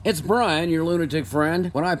It's Brian, your lunatic friend.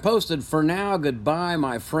 When I posted "For Now, Goodbye,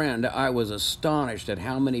 My Friend," I was astonished at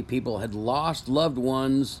how many people had lost loved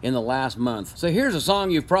ones in the last month. So here's a song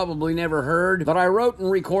you've probably never heard that I wrote and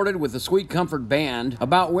recorded with the Sweet Comfort Band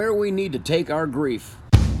about where we need to take our grief.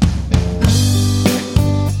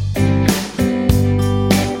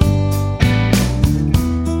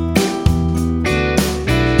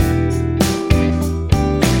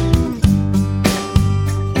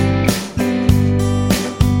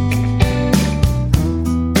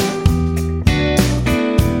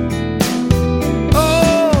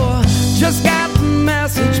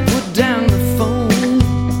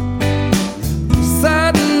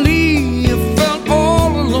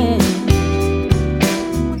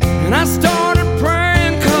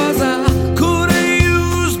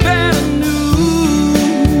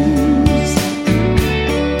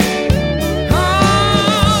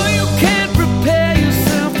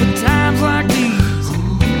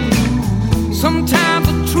 Sometimes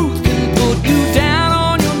the truth can put you down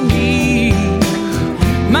on your knees.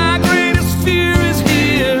 My greatest fear is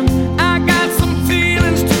here. I got some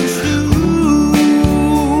feelings to choose.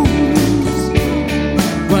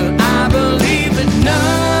 Well, I believe that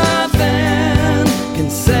nothing can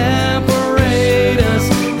separate us,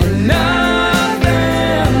 and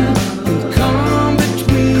nothing can come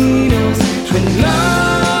between us. When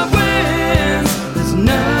love wins, there's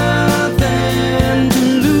nothing to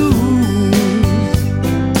lose.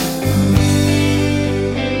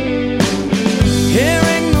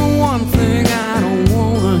 Hearing the one thing I don't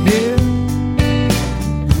wanna hear.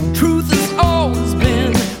 Truth has always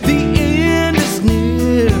been the end is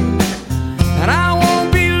near. And I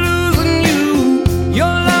won't be losing you.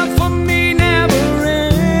 Your love for me never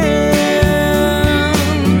ends.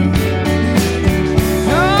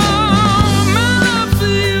 Oh, my love for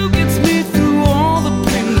you gets me through all the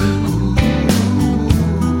pain.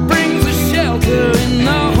 Brings a shelter in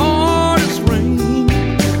the hardest rain.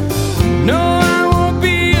 No, I won't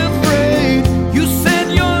be afraid. You said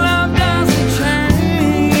your love doesn't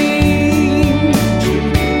change.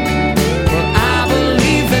 Well, I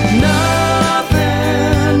believe that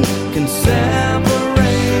nothing can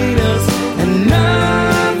separate us, and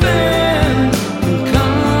nothing can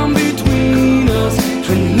come between us.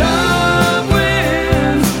 When love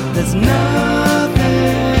wins, there's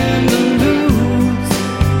nothing to lose.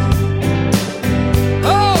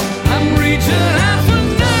 Oh, I'm reaching out for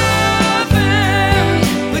nothing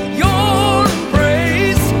but your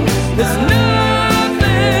embrace. There's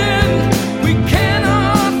nothing we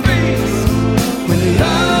cannot face. When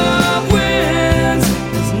love wins,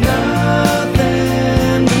 there's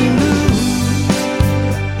nothing to lose.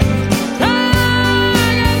 I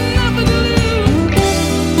got nothing to lose.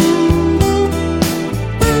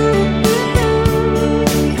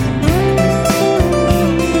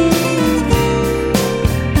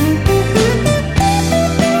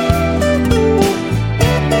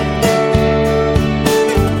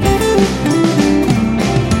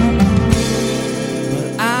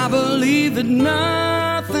 I believe that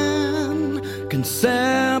nothing can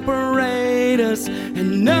separate us,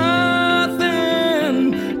 and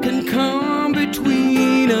nothing can come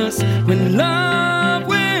between us. When love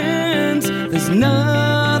wins, there's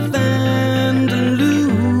nothing to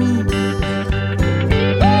lose.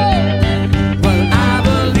 Well, I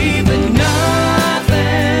believe that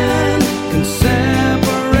nothing can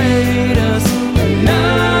separate us, and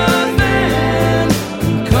nothing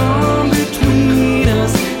can come between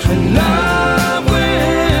us. When love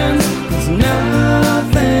wins, there's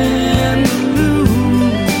nothing to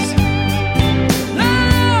lose.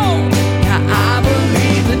 No, I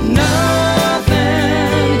believe that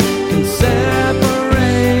nothing can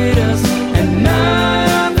separate us, and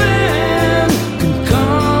nothing can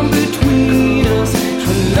come between us.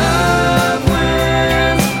 When love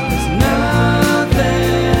wins, there's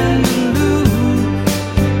nothing to lose.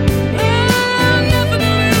 Nothing to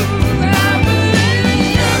lose. I believe that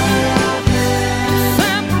nothing can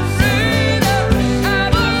separate us. I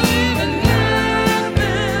believe that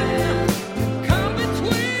nothing can come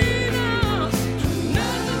between us.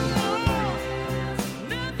 Nothing more,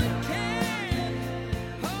 nothing can.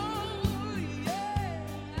 Oh,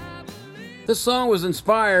 yeah, I believe. This song was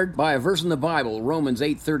inspired by a verse in the Bible, Romans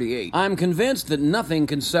 8:38. I'm convinced that nothing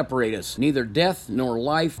can separate us, neither death nor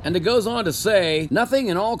life. And it goes on to say, nothing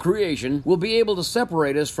in all creation will be able to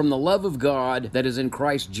separate us from the love of God that is in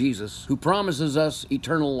Christ Jesus, who promises us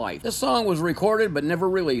eternal life. This song was recorded but never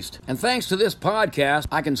released. And thanks to this podcast,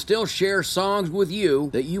 I can still share songs with you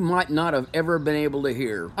that you might not have ever been able to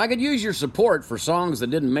hear. I could use your support for songs that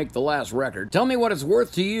didn't make the last record. Tell me what it's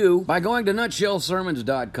worth to you by going to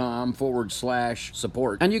nutshellsermons.com/support.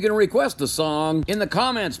 thru.com/support. And you can request the song in the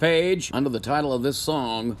comments page under the title of this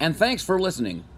song. And thanks for listening.